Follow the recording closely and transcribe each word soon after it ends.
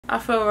I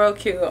feel real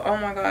cute. Oh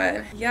my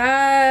god.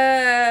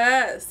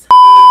 Yes.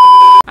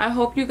 I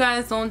hope you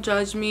guys don't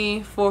judge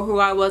me for who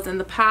I was in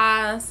the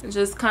past.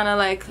 Just kind of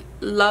like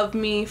love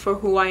me for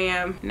who I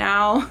am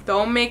now.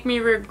 Don't make me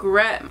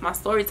regret my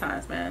story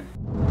times, man.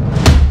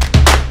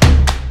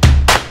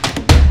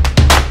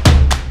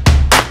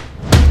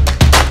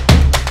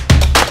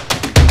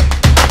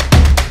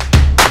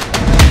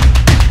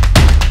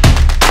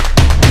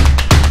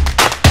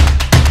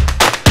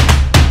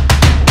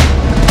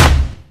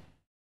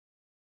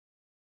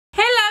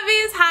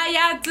 How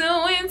y'all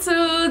doing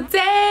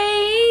today?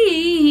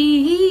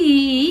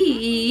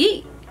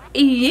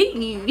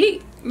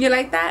 You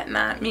like that?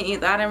 Not me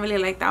either. I didn't really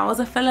like that. I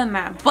wasn't feeling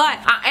that. But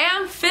I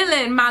am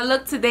feeling my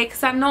look today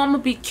because I know I'm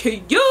gonna be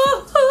cute.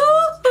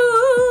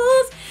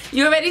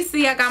 You already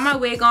see I got my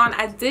wig on.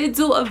 I did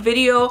do a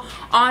video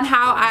on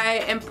how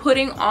I am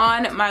putting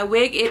on my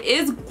wig. It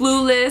is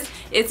glueless.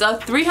 It's a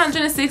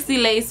 360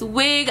 lace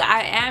wig.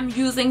 I am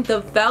using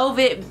the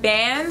velvet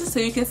band so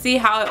you can see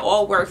how it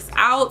all works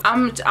out.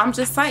 I'm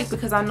just psyched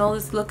because I know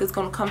this look is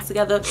gonna come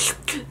together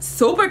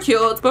super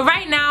cute. But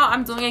right now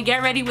I'm doing a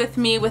get ready with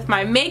me with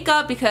my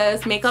makeup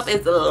because makeup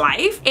is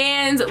life.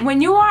 And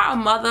when you are a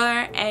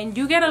mother and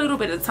you get a little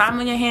bit of time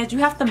on your hands, you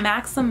have to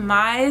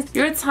maximize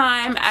your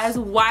time as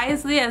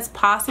wisely as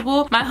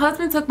possible. My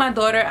husband took my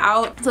daughter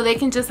out so they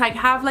can just like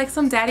have like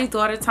some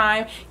daddy-daughter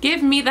time,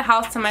 give me the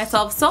house to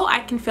myself so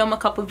I can film a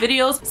couple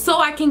videos, so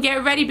I can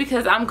get ready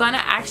because I'm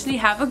gonna actually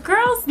have a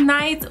girls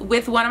night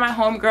with one of my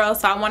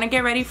homegirls. So I want to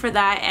get ready for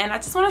that, and I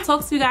just want to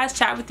talk to you guys,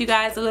 chat with you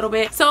guys a little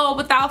bit. So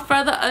without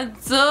further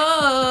ado,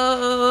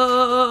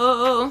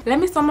 let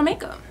me start my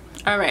makeup.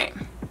 All right,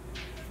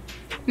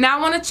 now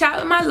I want to chat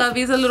with my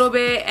lovies a little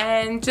bit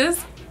and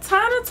just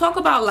trying to talk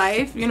about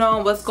life, you know,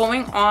 what's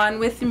going on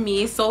with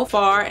me so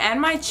far and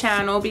my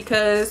channel,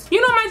 because you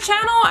know my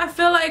channel, I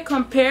feel like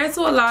compared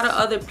to a lot of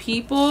other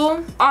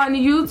people on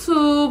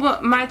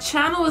YouTube, my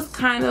channel is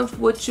kind of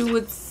what you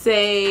would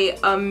say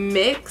a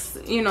mix.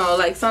 You know,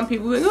 like some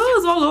people like, oh,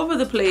 it's all over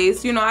the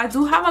place. You know, I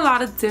do have a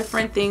lot of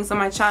different things on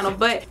my channel,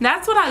 but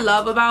that's what I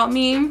love about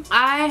me.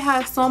 I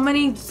have so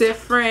many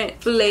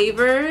different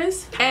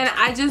flavors and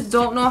I just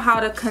don't know how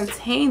to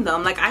contain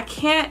them. Like I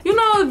can't, you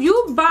know, if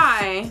you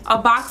buy a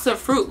box of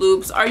Fruit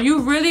Loops, are you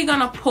really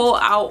gonna pull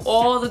out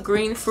all the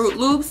green Fruit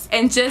Loops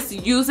and just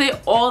use it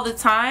all the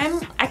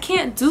time? I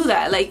can't do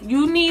that. Like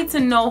you need to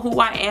know who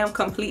I am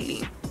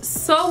completely.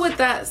 So with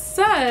that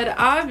said,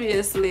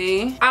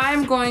 obviously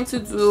I'm going to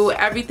do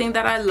everything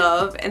that I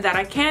love and that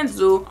I can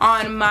do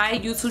on my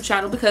YouTube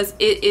channel because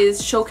it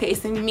is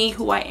showcasing me,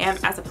 who I am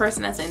as a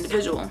person, as an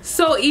individual.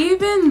 So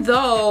even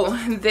though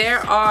there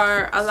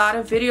are a lot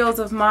of videos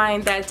of mine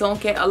that don't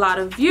get a lot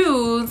of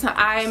views,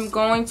 I'm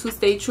going to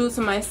stay true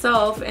to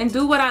myself and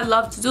do what I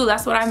love to do.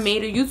 That's what I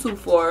made a YouTube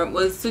for,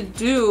 was to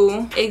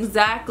do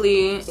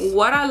exactly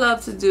what I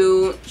love to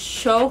do,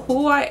 show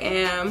who I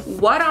am,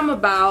 what I'm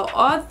about,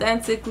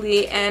 authentically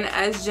and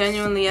as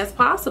genuinely as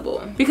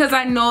possible, because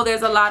I know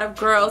there's a lot of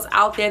girls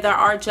out there that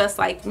are just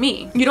like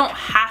me. You don't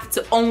have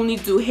to only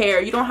do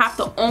hair, you don't have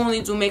to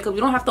only do makeup, you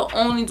don't have to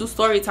only do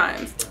story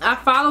times. I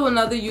follow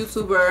another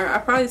YouTuber, I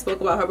probably spoke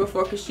about her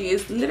before because she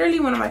is literally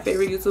one of my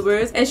favorite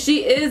YouTubers, and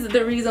she is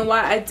the reason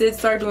why I did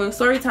start doing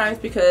story times,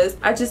 because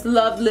I just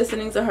love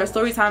listening to her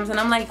story times and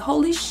I'm like,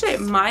 holy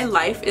shit, my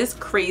life is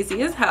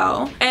crazy as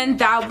hell, and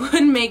that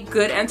would make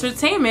good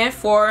entertainment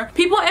for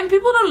people and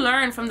people to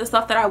learn from the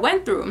stuff that I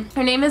went through.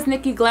 Her name is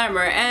Nikki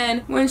Glamour,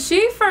 and when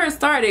she first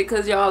started,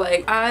 because y'all,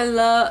 like, I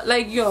love,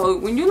 like, yo,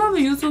 when you love a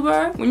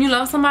YouTuber, when you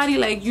love somebody,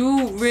 like,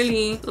 you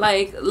really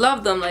like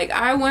love them. Like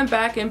I went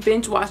back and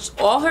binge watched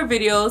all her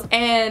videos,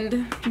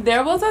 and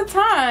there was a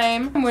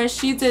time where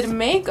she did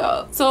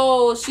makeup,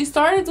 so she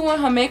started doing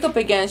her makeup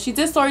again. She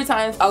did story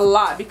times a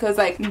lot because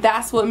like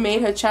that's what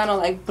made her channel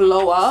like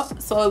blow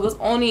up. So it was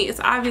only, it's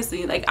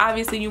obviously like,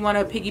 obviously you want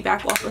to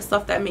piggyback off of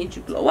stuff that made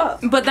you blow up,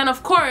 but then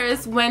of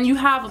course when you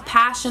have a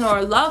passion or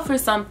a love for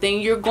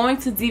something, you're going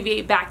to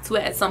deviate back to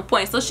it at some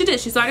point. So she did.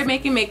 She started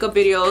making makeup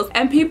videos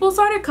and people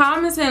started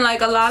commenting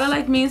like a lot of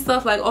like mean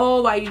stuff, like,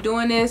 oh, why you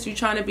doing this? You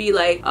trying to be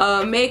like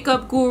a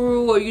makeup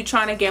guru, or you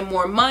trying to get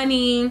more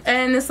money?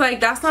 And it's like,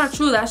 that's not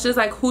true. That's just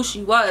like who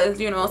she was,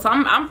 you know. So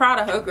I'm proud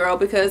of her, girl,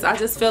 because I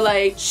just feel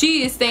like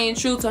she is staying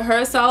true to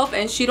herself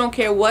and she don't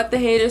care what the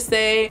haters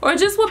say or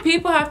just what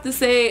people have to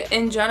say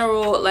in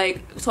general,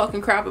 like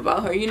talking crap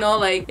about her, you know.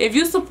 Like if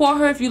you support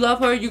her, if you love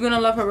her, you're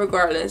gonna love her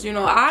regardless, you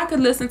know. I could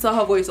listen to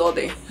her voice all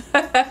day.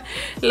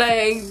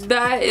 Like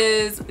that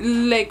is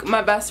like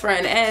my best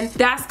friend, and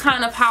that's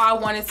kind of how I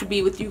want it to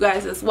be with you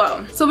guys as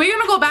well. So we're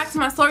gonna go back to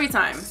my story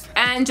times,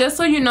 And just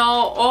so you know,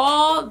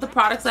 all the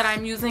products that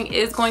I'm using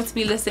is going to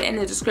be listed in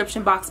the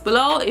description box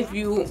below if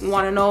you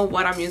want to know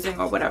what I'm using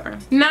or whatever.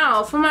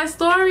 Now for my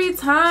story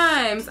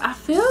times, I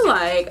feel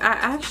like I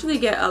actually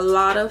get a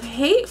lot of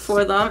hate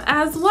for them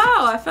as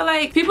well. I feel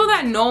like people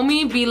that know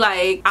me be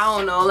like, I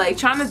don't know, like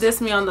trying to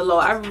diss me on the low.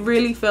 I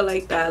really feel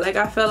like that. Like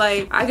I feel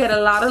like I get a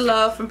lot of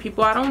love from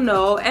people I don't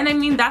know. And I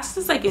mean, that's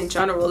just like in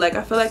general. Like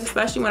I feel like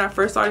especially when I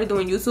first started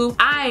doing YouTube,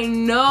 I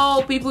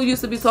know people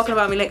used to be talking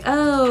about me like,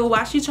 oh,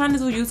 why is she trying to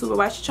do YouTube, or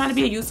why is she trying to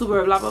be a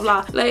YouTuber, blah blah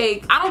blah.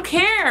 Like I don't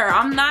care.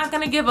 I'm not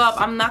gonna give up.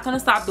 I'm not gonna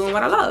stop doing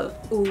what I love.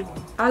 Ooh,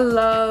 I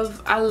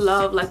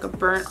love like a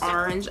burnt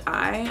orange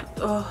eye.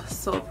 Oh,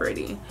 so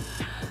pretty.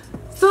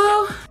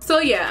 So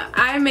yeah,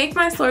 I make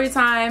my story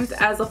times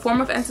as a form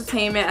of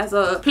entertainment, as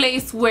a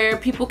place where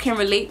people can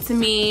relate to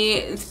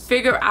me,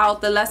 figure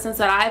out the lessons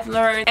that I've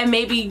learned, and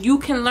maybe you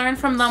can learn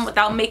from them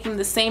without making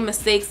the same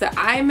mistakes that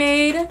I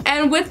made.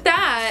 And with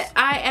that,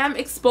 I am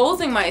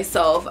exposing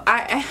myself.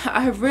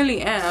 I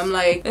really am.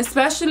 Like,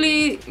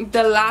 especially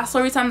the last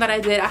story time that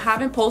I did, I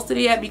haven't posted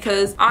it yet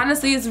because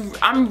honestly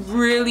I'm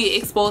really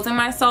exposing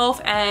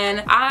myself,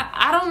 and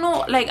I don't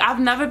know, like I've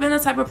never been the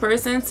type of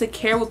person to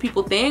care what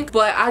people think,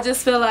 but I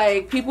just feel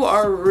like people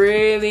are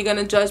really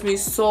gonna judge me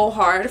so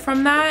hard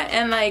from that.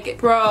 And like,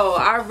 bro,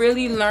 I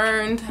really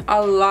learned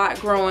a lot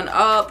growing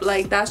up.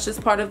 Like that's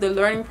just part of the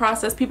learning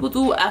process. People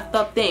do effed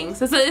up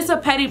things. It's a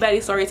petty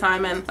Betty story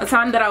time, and a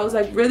time that I was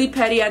like really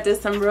petty. I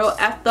did some real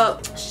effed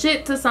up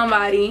shit to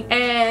somebody,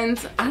 and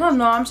I don't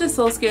know, I'm just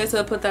so scared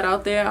to put that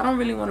out there. I don't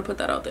really want to put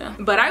that out there,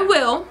 but I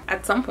will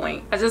at some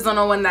point. I just don't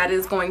know when that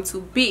is going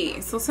to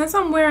be. So since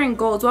I'm wearing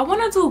gold, do I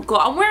want to do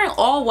gold? I'm wearing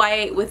all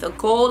white with a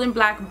gold and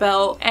black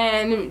belt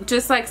and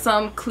just like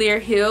some clear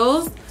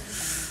heels.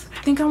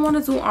 I think I want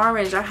to do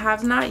orange. I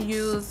have not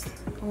used,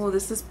 oh,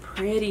 this is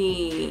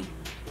pretty.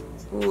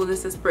 Oh,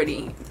 this is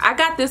pretty. I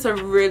got this a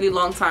really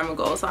long time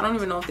ago, so I don't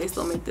even know if they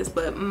still make this,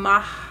 but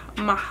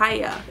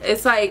Mahaya.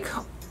 It's like,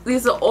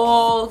 these are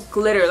all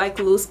glitter, like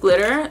loose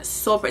glitter.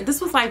 So pretty.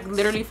 This was like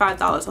literally $5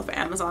 off of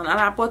Amazon, and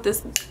I bought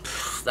this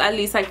at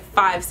least like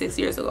 5-6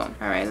 years ago.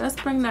 All right, let's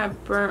bring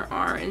that burnt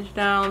orange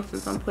down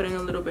since I'm putting a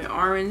little bit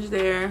orange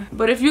there.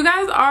 But if you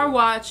guys are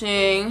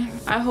watching,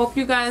 I hope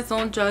you guys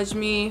don't judge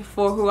me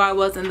for who I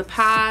was in the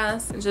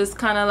past. Just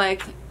kind of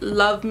like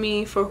love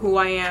me for who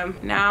I am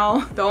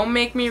now. Don't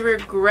make me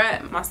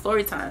regret my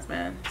story times,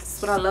 man. This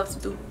is what I love to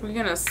do. We're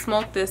gonna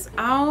smoke this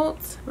out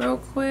real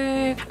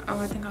quick. Oh,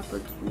 I think I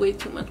put way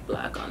too much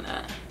black on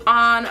that.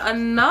 On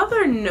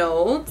another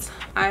note,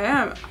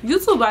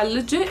 YouTube, I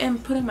legit am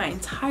putting my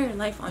entire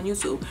life on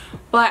YouTube.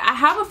 But I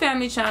have a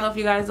family channel, if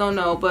you guys don't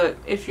know. But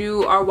if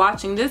you are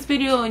watching this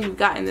video and you've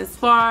gotten this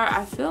far,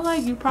 I feel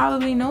like you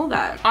probably know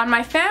that. On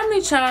my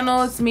family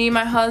channel, it's me,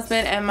 my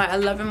husband, and my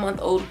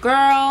 11-month-old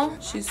girl.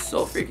 She's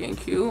so freaking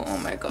cute. Oh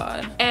my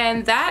god.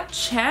 And that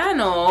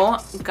channel,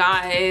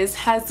 guys,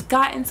 has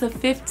gotten to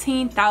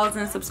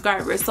 15,000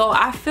 subscribers. So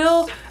I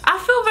feel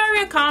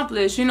very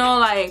accomplished. You know,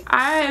 like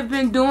I have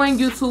been doing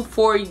YouTube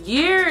for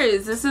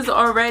years. This is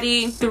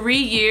already 3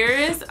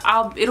 years.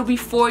 It'll be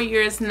 4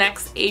 years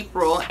next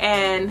April.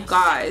 And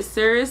guys,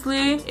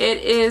 seriously,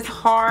 it is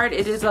hard.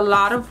 It is a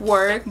lot of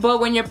work. But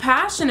when you're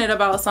passionate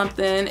about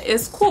something,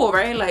 it's cool,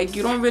 right? Like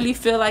you don't really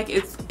feel like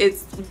it's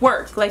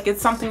work. Like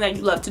it's something that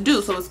you love to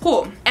do, so it's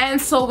cool.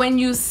 And so when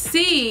you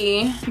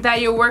see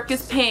that your work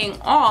is paying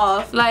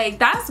off, like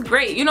that's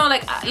great. You know,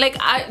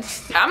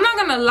 I'm not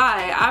gonna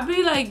lie. I'd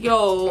be like,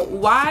 yo,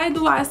 why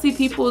do I see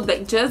people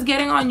that just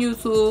getting on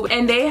YouTube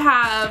and they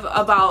have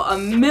about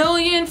 1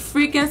 million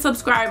freaking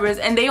subscribers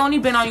and they only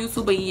been on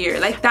YouTube a year?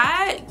 Like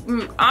that,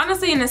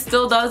 honestly, and it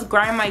still does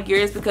grind my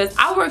gears because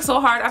I work so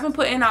hard. I've been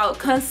putting out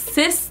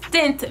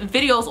consistent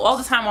videos all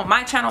the time on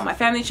my channel, my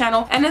family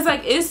channel, and it's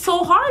like, it's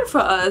so hard for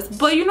us.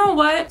 But you know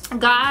what?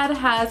 God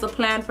has a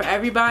plan for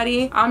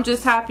everybody. I'm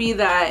just happy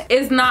that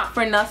it's not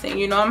for nothing.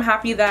 You know, I'm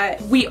happy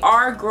that we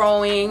are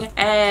growing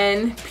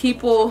and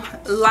people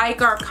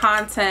like our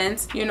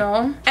content, you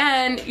know.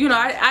 And you know,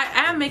 I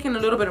am making a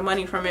little bit of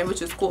money from it,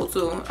 which is cool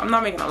too. I'm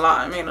not making a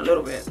lot. I'm making a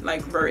little bit,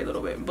 like very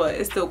little bit, but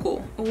it's still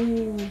cool.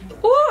 Ooh,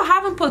 I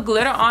haven't put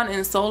glitter on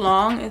in so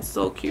long. It's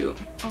so cute.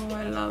 Oh,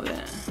 I love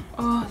it.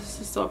 Oh, this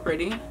is so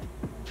pretty.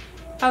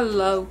 I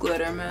love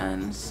glitter,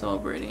 man. It's so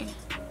pretty.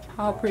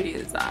 How pretty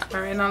is that?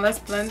 All right, now let's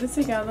blend this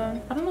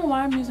together. I don't know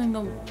why I'm using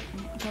the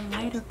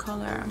lighter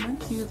color. I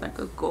meant to use like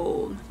a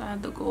gold. So I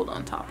had the gold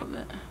on top of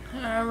it.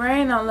 All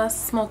right, now let's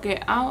smoke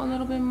it out a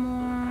little bit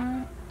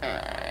more. All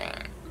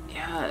right.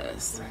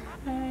 Yes.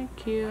 Very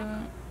cute.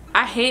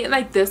 I hate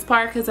like this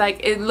part because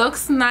like it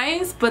looks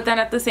nice, but then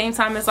at the same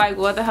time it's like,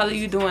 what the hell are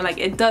you doing? Like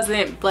it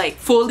doesn't like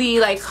fully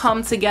like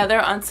come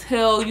together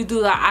until you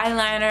do the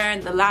eyeliner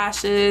and the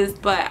lashes,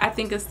 but I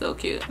think it's still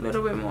cute. A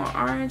little bit more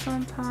orange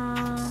on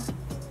top.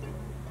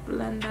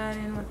 Blend that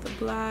in with the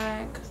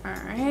black. All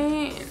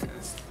right.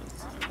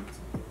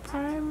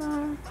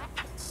 Primer.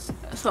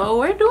 So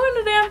we're doing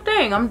the damn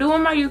thing. I'm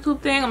doing my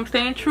YouTube thing. I'm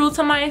staying true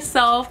to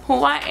myself,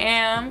 who I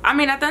am. I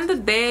mean, at the end of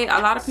the day, a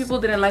lot of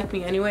people didn't like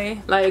me anyway.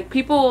 Like,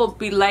 people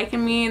be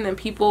liking me and then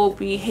people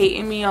be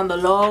hating me on the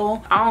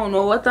low. I don't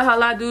know what the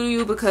hell I do to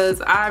you, because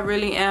I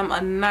really am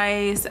a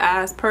nice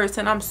ass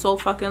person. I'm so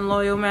fucking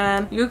loyal,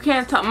 man. You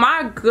can't tell.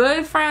 My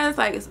good friends,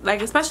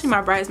 like especially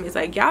my bridesmaids,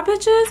 like, y'all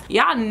bitches,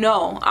 y'all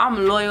know I'm a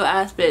loyal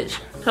ass bitch.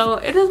 So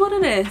it is what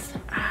it is.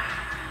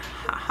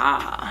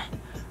 Haha.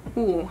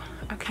 Ooh,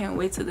 I can't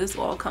wait till this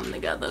all come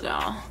together,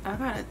 y'all. I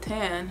got a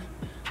tan.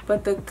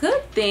 But the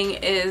good thing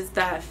is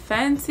that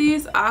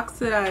Fenty's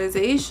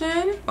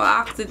oxidation or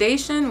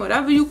oxidation,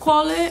 whatever you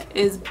call it,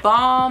 is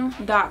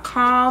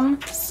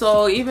bomb.com.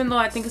 So even though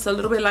I think it's a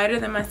little bit lighter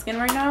than my skin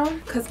right now,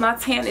 because my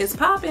tan is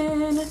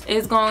popping,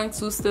 it's going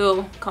to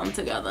still come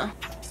together.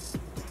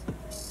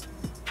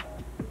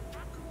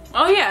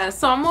 Oh yeah,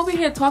 so I'm over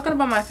here talking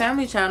about my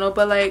family channel,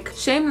 but like,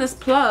 shameless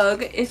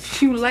plug, if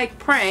you like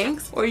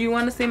pranks or you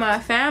want to see my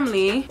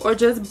family or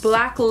just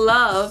black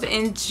love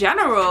in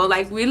general,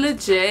 like, we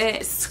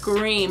legit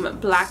scream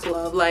black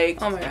love.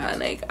 Like, oh my god,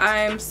 like,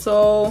 I'm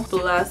so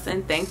blessed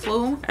and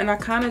thankful, and I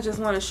kind of just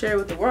want to share it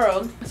with the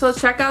world. So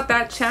check out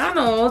that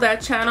channel. That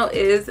channel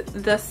is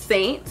The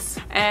Saints,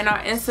 and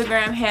our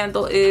Instagram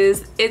handle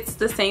is It's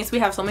The Saints. We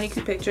have so many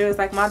cute pictures.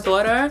 Like, my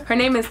daughter, her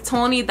name is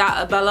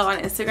Tony.abella on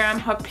Instagram.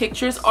 Her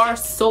pictures are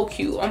so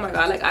cute. Oh my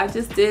god, like, I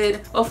just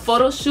did a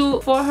photo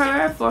shoot for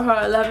her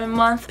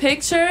 11-month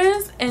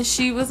pictures, and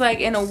she was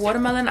like in a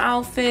watermelon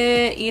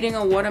outfit eating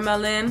a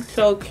watermelon.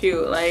 So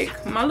cute.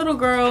 Like, my little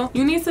girl,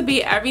 you need to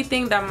be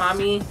everything that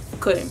mommy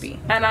couldn't be,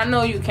 and I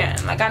know you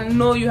can. Like, I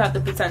know you have the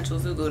potential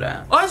to do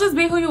that, or just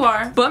be who you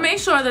are, but make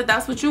sure that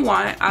that's what you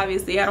want.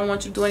 Obviously, I don't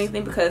want you to do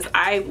anything because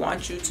I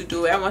want you to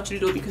do it. I want you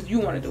to do it because you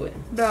want to do it.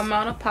 The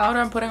amount of powder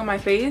I'm putting on my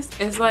face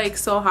is like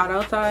so hot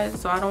outside,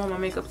 so I don't want my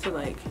makeup to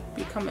like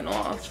be coming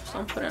off, so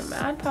I'm putting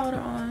mad powder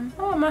on.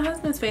 Oh, my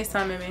husband's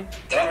FaceTiming me.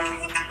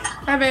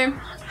 Hi babe.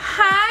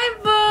 Hi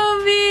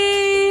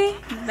booby.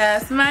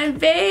 That's my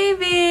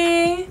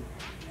baby,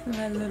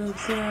 my little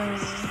girl.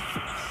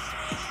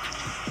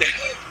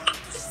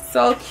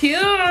 So cute.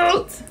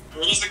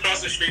 We're just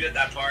across the street at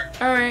that park.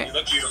 All right. You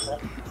look beautiful.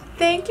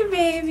 Thank you,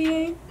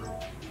 baby. All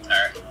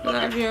right.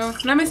 Love you.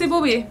 Let me see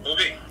booby.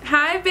 Booby.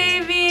 Hi,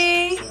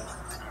 baby.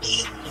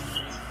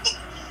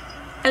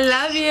 I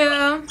love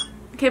you.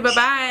 Okay,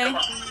 bye-bye.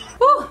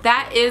 Woo,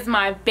 that is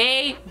my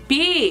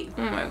baby.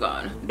 Oh my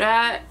god,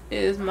 that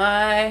is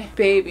my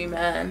baby,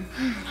 man.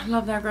 I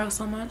love that girl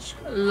so much.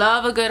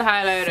 Love a good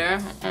highlighter.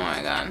 Oh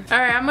my god. All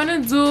right, I'm gonna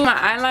do my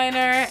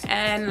eyeliner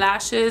and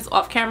lashes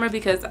off camera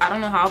because I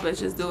don't know how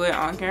bitches do it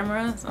on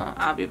camera, so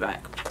I'll be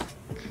back.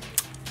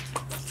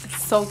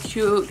 So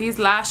cute. These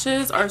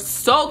lashes are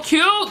so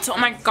cute. Oh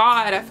my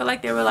god, I feel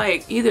like they were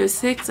like either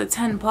 $6 or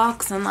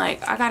 $10, and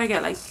like I gotta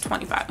get like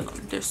 25 of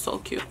them. They're so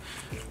cute.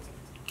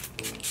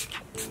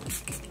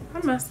 I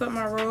messed up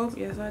my robe.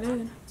 Yes, I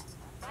did.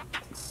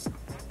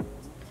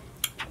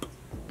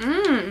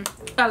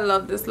 I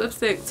love this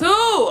lipstick too.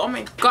 Oh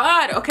my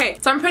god. Okay,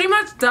 so I'm pretty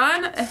much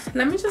done.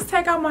 Let me just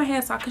take out my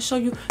hair so I can show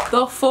you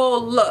the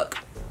full look.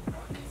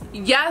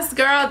 Yes,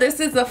 girl, this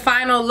is the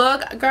final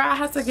look. Girl, I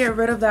have to get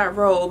rid of that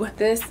robe.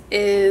 This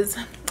is,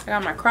 I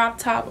got my crop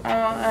top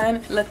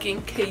on,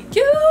 looking cute.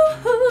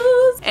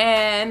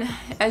 And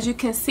as you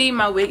can see,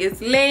 my wig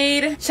is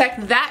laid. Check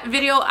that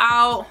video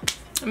out.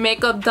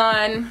 Makeup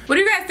done. What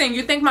do you guys think?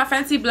 You think my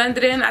Fenty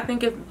blended in? I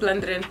think it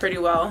blended in pretty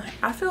well.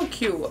 I feel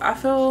cute. I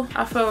feel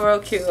real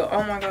cute.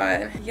 Oh my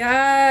god.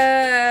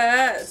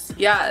 Yes.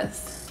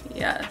 Yes.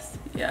 Yes.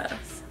 Yes.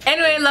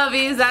 Anyway,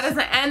 lovies, that is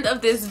the end of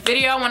this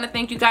video. I want to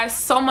thank you guys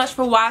so much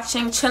for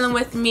watching, chilling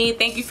with me.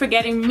 Thank you for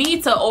getting me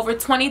to over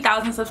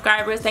 20,000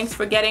 subscribers. Thanks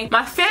for getting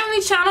my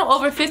family channel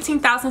over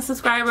 15,000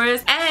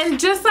 subscribers. And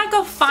just like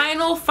a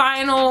final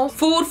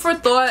food for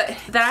thought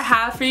that I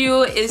have for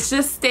you is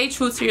just stay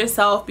true to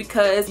yourself,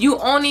 because you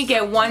only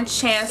get one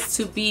chance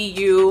to be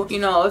you. You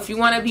know, if you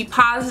want to be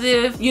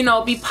positive, you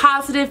know, be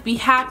positive, be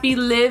happy,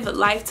 live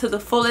life to the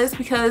fullest,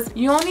 because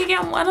you only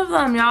get one of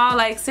them, y'all.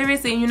 Like,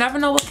 seriously, you never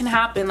know what can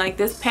happen. Like,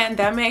 this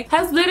pandemic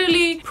has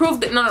literally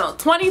proved it.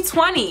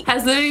 2020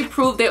 has literally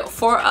proved it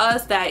for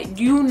us that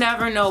you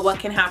never know what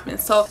can happen.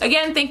 So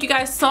again, thank you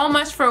guys so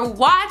much for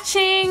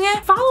watching.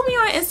 Follow me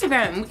on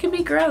Instagram. We can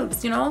be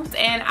girls, you know.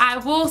 And I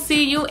will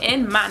see you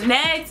in my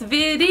next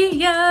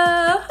video.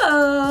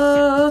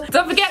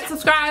 Don't forget,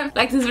 subscribe,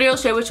 like this video,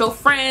 share with your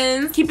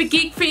friends. Keep it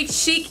geek, freak,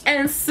 chic,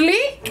 and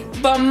sleek.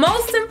 But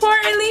most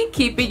importantly,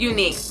 keep it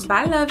unique.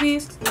 Bye,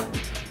 lovies.